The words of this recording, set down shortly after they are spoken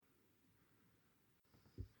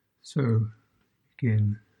So,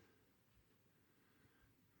 again,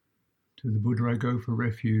 to the Buddha I go for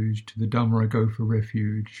refuge, to the Dhamma I go for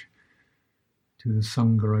refuge, to the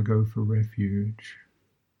Sangha I go for refuge.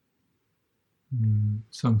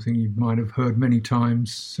 Something you might have heard many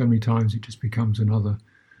times, so many times it just becomes another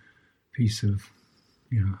piece of,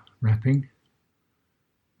 wrapping.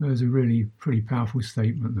 There's a really pretty powerful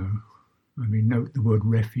statement though. I mean, note the word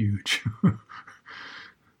refuge.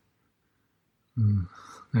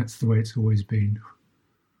 That's the way it's always been.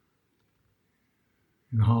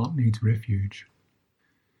 The heart needs refuge.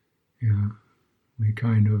 We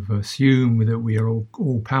kind of assume that we are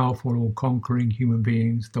all powerful, all conquering human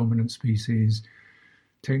beings, dominant species,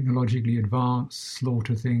 technologically advanced,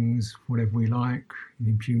 slaughter things, whatever we like,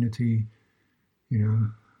 impunity.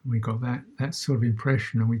 We got that sort of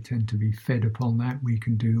impression, and we tend to be fed upon that. We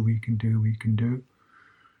can do.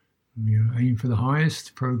 Aim for the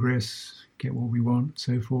highest, progress, get what we want,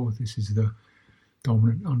 so forth. This is the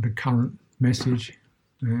dominant undercurrent message.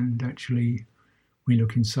 And actually, we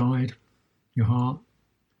look inside your heart.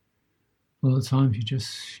 A lot of times, you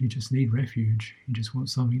just need refuge. You just want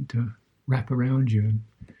something to wrap around you and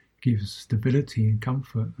give stability and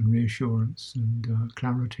comfort and reassurance and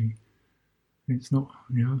clarity. It's not,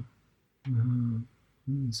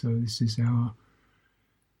 so this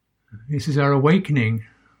is our awakening.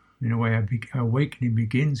 In a way, our awakening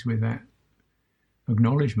begins with that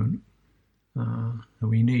acknowledgement that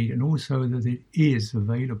we need, and also that it is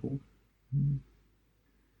available.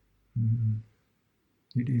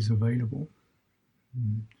 It is available.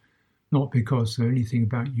 Not because of anything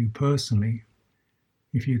about you personally.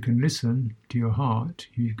 If you can listen to your heart,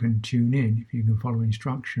 you can tune in, if you can follow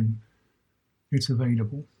instruction, it's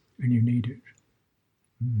available and you need it.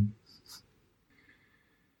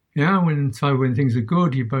 When things are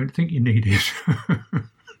good, you don't think you need it.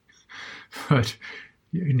 But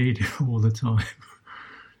you need it all the time.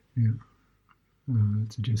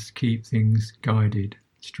 To just keep things guided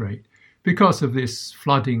straight. Because of this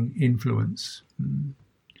flooding influence.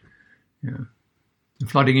 The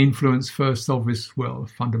flooding influence, first obvious,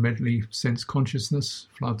 fundamentally sense consciousness,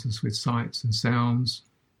 floods us with sights and sounds.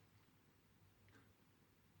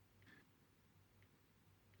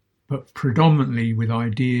 But predominantly with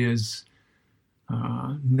ideas,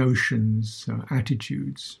 notions,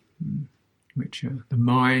 attitudes, which the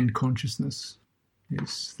mind consciousness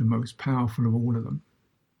is the most powerful of all of them.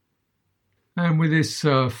 And with this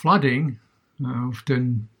flooding,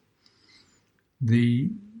 often the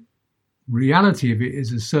reality of it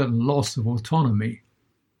is a certain loss of autonomy.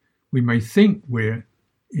 We may think we're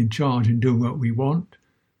in charge and doing what we want,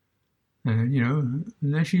 and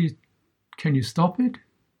can you stop it?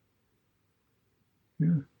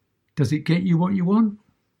 Does it get you what you want?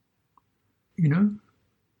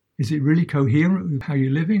 Is it really coherent with how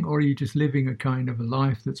you're living, or are you just living a kind of a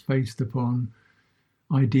life that's based upon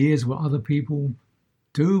ideas what other people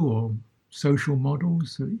do, or social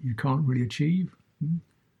models that you can't really achieve? And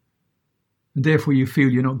therefore you feel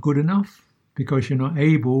you're not good enough because you're not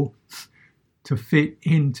able to fit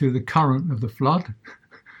into the current of the flood,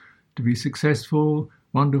 to be successful,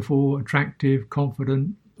 wonderful, attractive,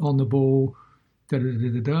 confident, on the ball,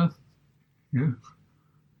 da-da-da-da-da. And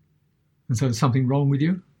so there's something wrong with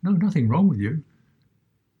you? No, nothing wrong with you.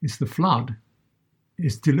 It's the flood.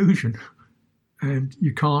 It's delusion. And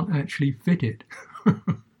you can't actually fit it.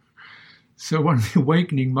 So one of the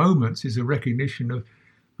awakening moments is a recognition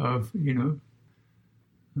of you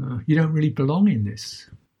don't really belong in this.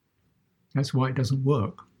 That's why it doesn't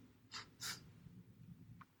work.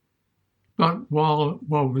 But while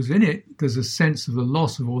within it, there's a sense of the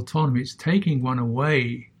loss of autonomy. It's taking one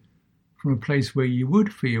away from a place where you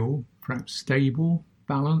would feel perhaps stable,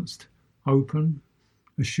 balanced, open,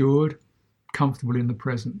 assured, comfortable in the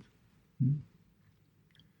present. And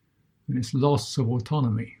it's loss of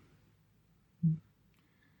autonomy.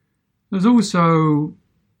 There's also,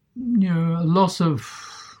 a loss of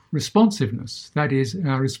responsiveness. That is,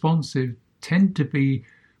 our responsive tend to be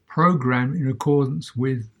programmed in accordance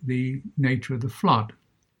with the nature of the flood.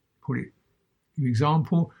 Put it, for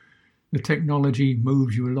example, the technology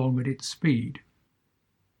moves you along at its speed.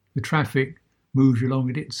 The traffic moves you along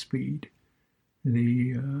at its speed.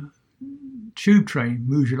 The tube train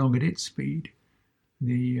moves you along at its speed.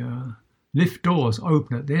 The lift doors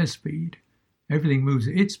open at their speed. Everything moves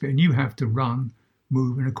at its speed, and you have to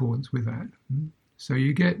move in accordance with that. So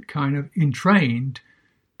you get kind of entrained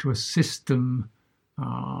to a system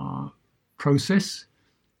process.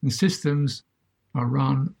 The systems are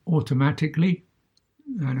run automatically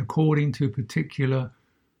and according to particular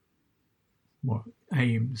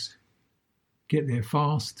aims. Get there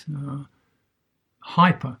fast,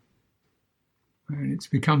 hyper And it's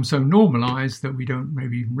become so normalized that we don't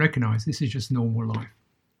maybe even recognize this is just normal life.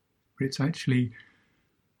 But it's actually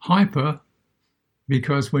hyper,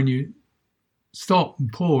 because when you stop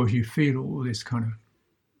and pause, you feel all this kind of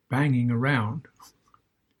banging around,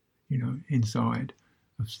 inside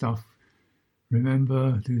of stuff.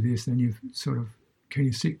 Remember, do this, then you sort of, can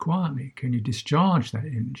you sit quietly? Can you discharge that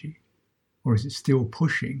energy? Or is it still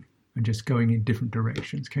pushing and just going in different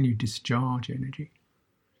directions? Can you discharge energy?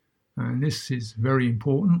 And this is very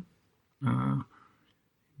important.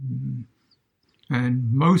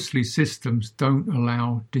 And mostly systems don't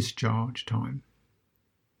allow discharge time.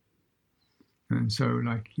 And so,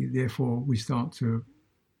 therefore, we start to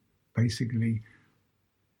basically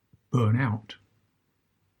burn out.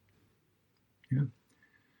 Yeah.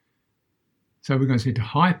 So we're going to say to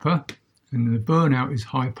hyper, and the burnout is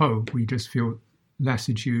hypo. We just feel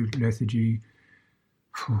lassitude, lethargy,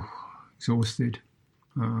 exhausted.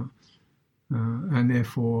 And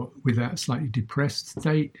therefore, with that slightly depressed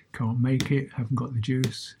state, can't make it, haven't got the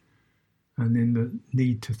juice. And then the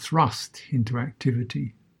need to thrust into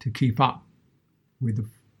activity to keep up with the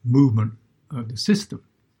movement of the system.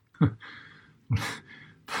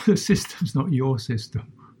 The system's not your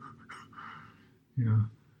system.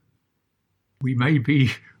 We may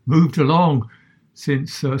be moved along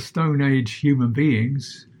since Stone Age human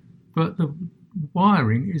beings, but the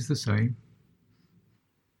wiring is the same.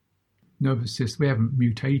 Nervous system, we haven't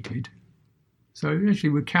mutated. So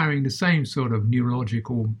actually we're carrying the same sort of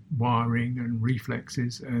neurological wiring and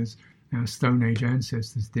reflexes as our Stone Age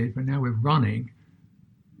ancestors did, but now we're running,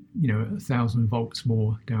 1,000 volts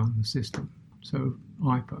more down the system. So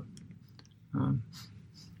hyper.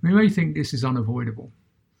 We may think this is unavoidable,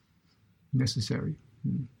 necessary.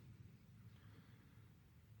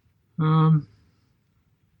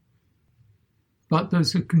 But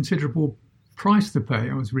there's a considerable price to pay.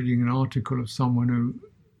 I was reading an article of someone who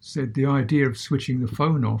said the idea of switching the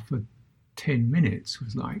phone off for 10 minutes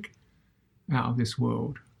was like out of this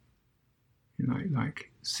world.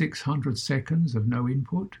 Like 600 seconds of no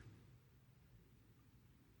input.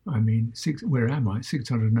 I mean,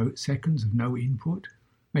 600 seconds of no input.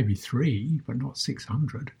 Maybe 3, but not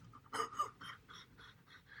 600.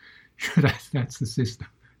 That's the system.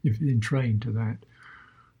 You've been trained to that.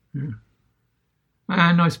 Yeah.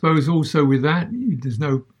 And I suppose also with that, there's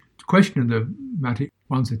no question of the matter.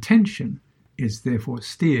 One's attention is therefore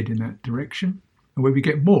steered in that direction, and where we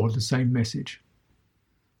get more of the same message.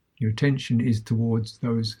 Your attention is towards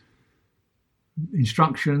those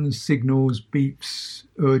instructions, signals, beeps,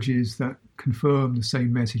 urges that confirm the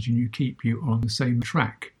same message and you keep you on the same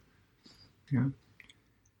track. Yeah.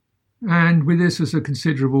 And with this is a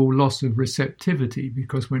considerable loss of receptivity,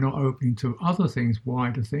 because we're not opening to other things,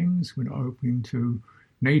 wider things. We're not opening to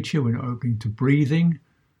nature. We're not opening to breathing.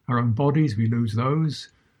 Our own bodies, we lose those.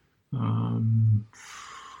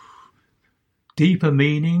 Deeper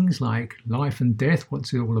meanings like life and death,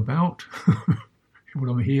 what's it all about? What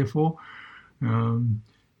I'm here for.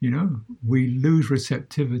 We lose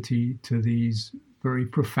receptivity to these very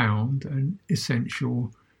profound and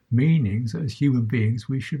essential meanings that as human beings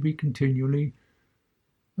we should be continually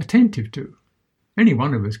attentive to. Any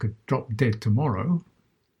one of us could drop dead tomorrow.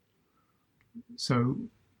 So,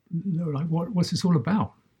 what's this all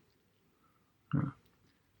about?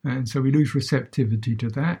 And so we lose receptivity to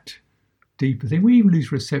that deeper thing. We even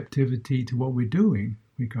lose receptivity to what we're doing.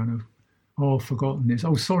 We kind of, I've forgotten this.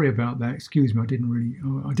 Oh, sorry about that. Excuse me. I didn't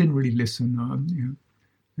really listen.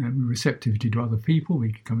 And receptivity to other people.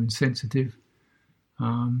 We become insensitive.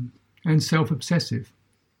 And self-obsessive.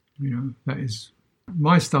 That is,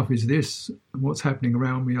 my stuff is this, and what's happening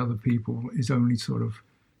around me, other people, is only sort of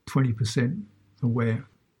 20% aware.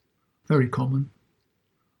 Very common.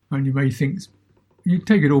 And you may think, you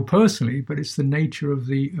take it all personally, but it's the nature of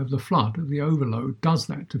the flood, of the overload, does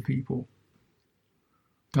that to people,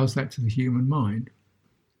 does that to the human mind.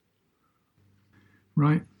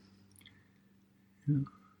 Right? Yeah.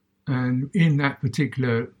 And in that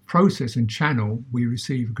particular process and channel, we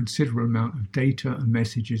receive a considerable amount of data and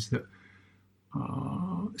messages that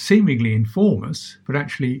seemingly inform us, but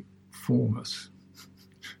actually form us.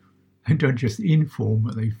 They don't just inform,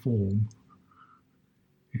 but they form.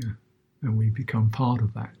 Yeah. And we become part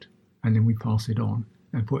of that. And then we pass it on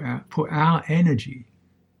and put our energy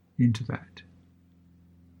into that.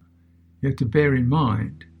 You have to bear in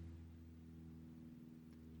mind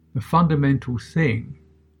the fundamental thing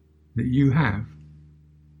that you have,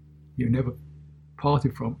 you're never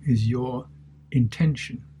parted from, is your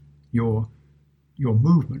intention, your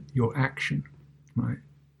movement, your action, right?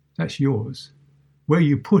 That's yours. Where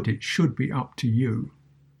you put it should be up to you.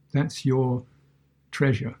 That's your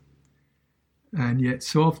treasure. And yet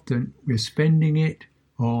so often we're spending it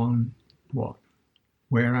on what?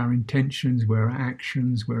 Where our intentions, where our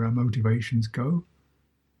actions, where our motivations go.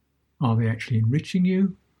 Are they actually enriching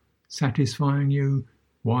you, satisfying you,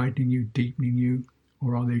 widening you, deepening you,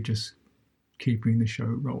 or are they just keeping the show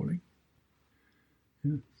rolling?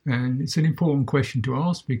 Yeah. And it's an important question to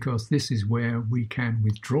ask, because this is where we can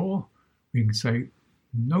withdraw. We can say,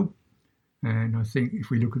 nope. And I think if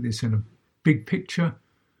we look at this in a big picture,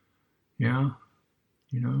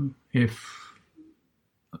 if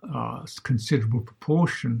a considerable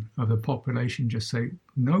proportion of the population just say,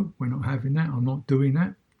 no, we're not having that, I'm not doing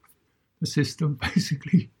that, the system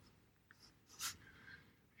basically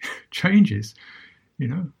changes,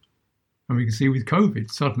 And we can see with COVID,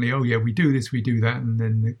 suddenly, oh yeah, we do this, we do that, and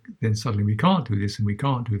then suddenly we can't do this and we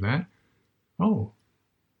can't do that. Oh,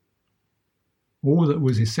 all that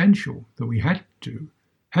was essential that we had to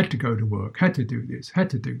go to work, had to do this, had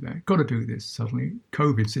to do that, got to do this. Suddenly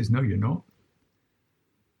COVID says, no, you're not.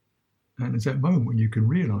 And it's that moment when you can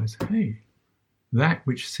realize, hey, that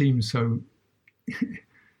which seems so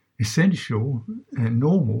essential and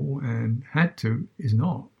normal and had to is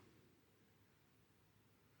not.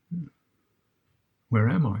 Where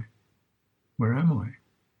am I? Where am I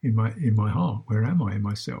in my heart? Where am I in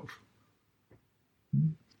myself?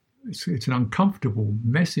 It's an uncomfortable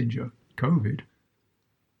messenger, COVID.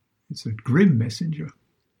 It's a grim messenger.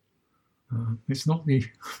 It's not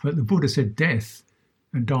but the Buddha said death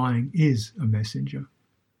and dying is a messenger.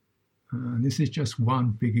 And this is just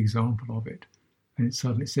one big example of it. And it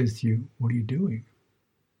suddenly says to you, what are you doing?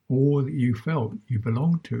 All that you felt you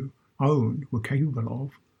belonged to, owned, were capable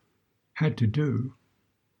of, had to do,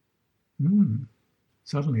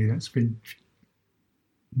 suddenly that's been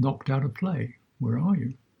knocked out of play. Where are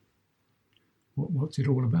you? What's it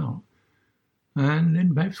all about? And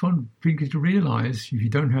then perhaps one thing is to realize, if you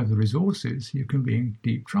don't have the resources, you can be in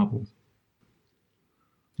deep trouble.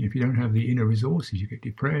 If you don't have the inner resources, you get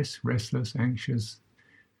depressed, restless, anxious,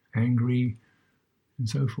 angry, and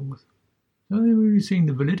so forth. So then we're seeing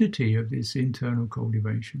the validity of this internal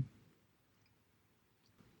cultivation.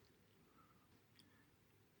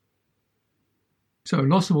 So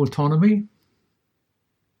loss of autonomy.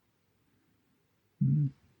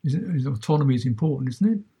 Autonomy is important,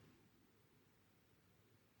 isn't it?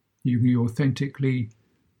 You can be authentically,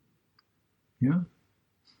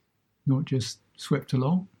 not just swept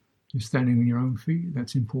along. You're standing on your own feet.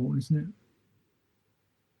 That's important, isn't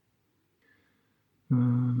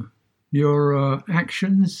it? Your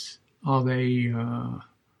actions, are they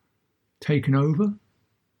taken over?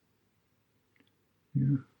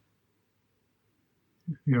 Yeah.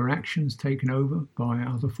 Your actions taken over by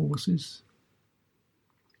other forces?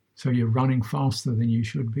 So you're running faster than you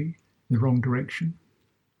should be, the wrong direction.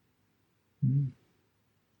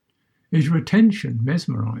 Is your attention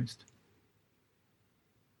mesmerized?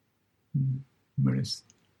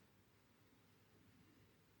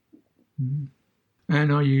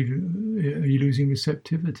 And are you losing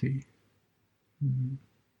receptivity?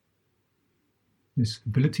 This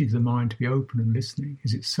ability of the mind to be open and listening,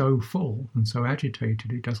 is it so full and so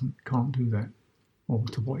agitated it can't do that? Or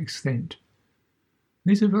to what extent?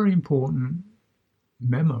 These are very important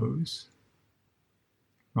memos.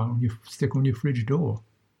 You stick on your fridge door.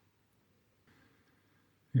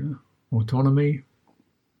 Autonomy,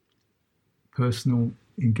 personal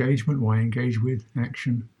engagement, what I engage with,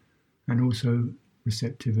 action, and also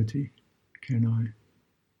receptivity. Can I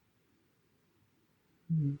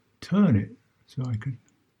turn it so I can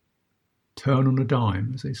turn on a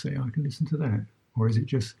dime, as they say? I can listen to that. Or is it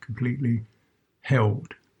just completely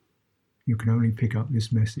held? You can only pick up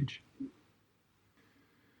this message.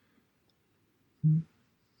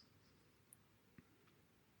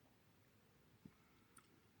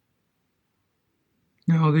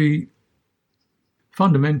 Now, the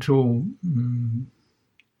fundamental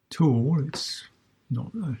tool, it's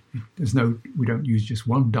not, we don't use just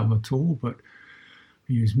one Dhamma tool, but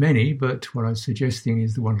we use many, but what I'm suggesting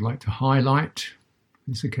is the one I'd like to highlight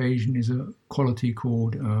this occasion is a quality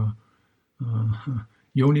called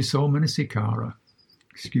yoniso manasikāra.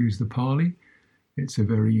 Excuse the Pali. It's a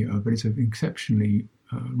very, but it's an exceptionally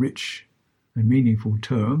rich and meaningful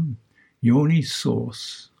term. Yoni,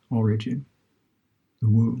 source, origin, the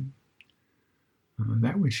womb.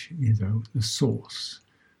 That which is the source.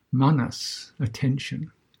 Manas,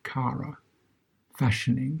 attention. Kara,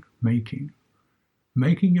 fashioning, making.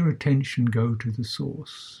 Making your attention go to the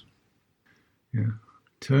source.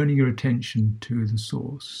 Turning your attention to the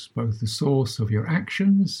source, both the source of your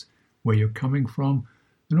actions, where you're coming from,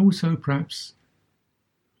 and also perhaps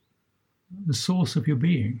the source of your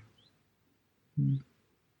being.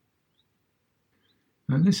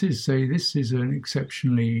 And this is an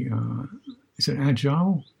exceptionally, it's an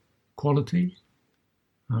agile quality.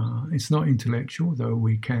 It's not intellectual, though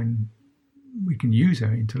we can use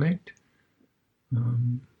our intellect.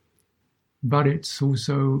 But it's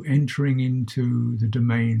also entering into the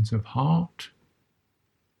domains of heart,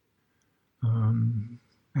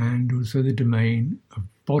 and also the domain of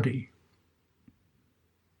body.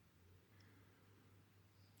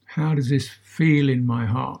 How does this feel in my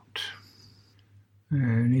heart?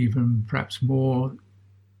 And even perhaps more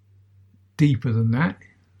deeper than that,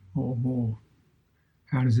 or more,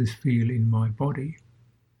 how does this feel in my body?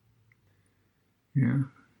 Yeah.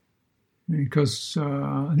 Because,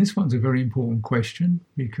 and this one's a very important question,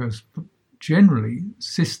 because generally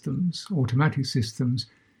systems, automatic systems,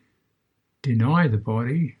 deny the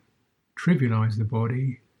body, trivialize the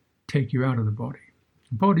body, take you out of the body.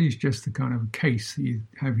 The body is just the kind of case that you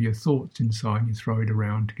have your thoughts inside and you throw it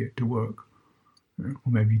around to get to work.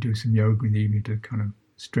 Or maybe you do some yoga in the evening to kind of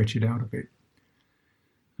stretch it out a bit.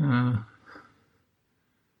 And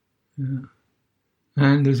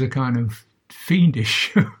there's a kind of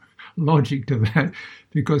fiendish logic to that,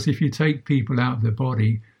 because if you take people out of their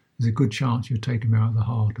body, there's a good chance you'll take them out of the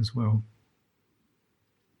heart as well.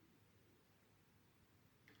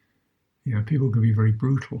 People can be very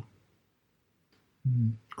brutal,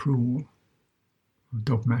 cruel,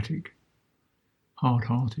 dogmatic,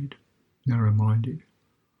 hard-hearted, narrow-minded,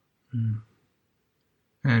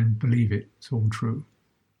 and believe it's all true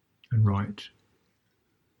and right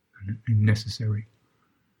and necessary.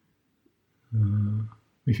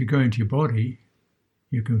 If you go into your body,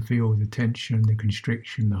 you can feel the tension, the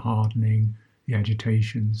constriction, the hardening, the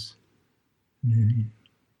agitations.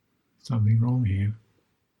 Something wrong here.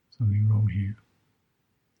 Something wrong here.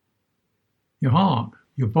 Your heart,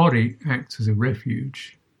 your body acts as a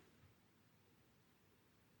refuge.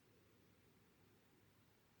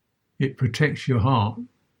 It protects your heart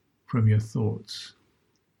from your thoughts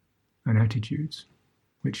and attitudes,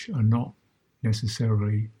 which are not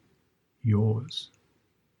necessarily yours.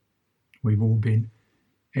 We've all been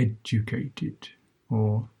educated,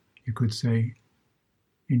 or you could say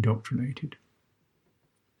indoctrinated.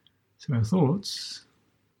 So our thoughts,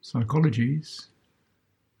 psychologies,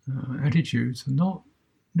 attitudes are not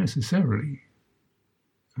necessarily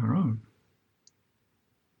our own.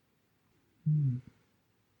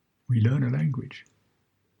 We learn a language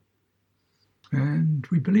and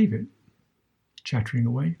we believe it. Chattering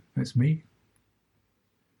away, that's me.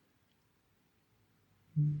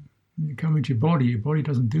 When you come into your body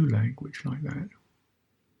doesn't do language like that.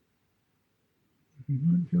 You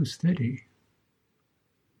don't feel steady.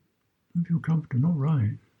 You don't feel comfortable, not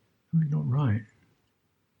right. Something's not right.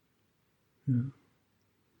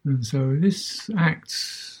 And so this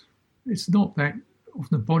acts, it's not that, often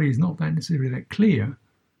the body is not that necessarily that clear.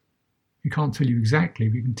 We can't tell you exactly,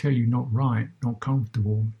 we can tell you not right, not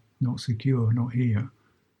comfortable, not secure, not here.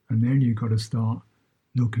 And then you've got to start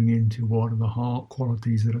looking into what are the heart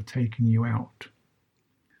qualities that are taking you out.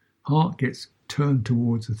 Heart gets turned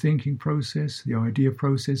towards the thinking process, the idea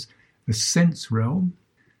process, the sense realm,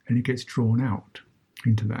 and it gets drawn out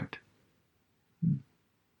into that.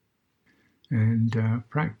 And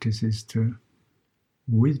practice is to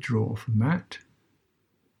withdraw from that,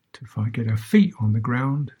 to get our feet on the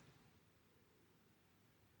ground,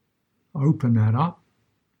 open that up,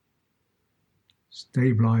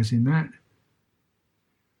 stabilizing that,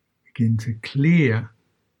 begin to clear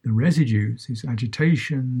the residues, these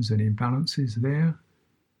agitations and imbalances there,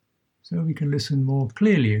 so we can listen more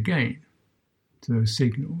clearly again to those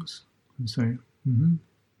signals and say,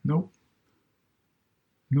 nope,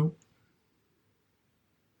 nope,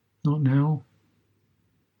 not now,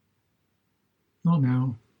 not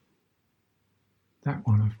now, that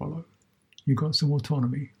one I follow. You've got some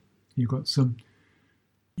autonomy,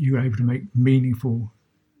 you're able to make meaningful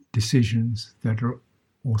decisions that are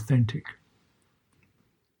authentic.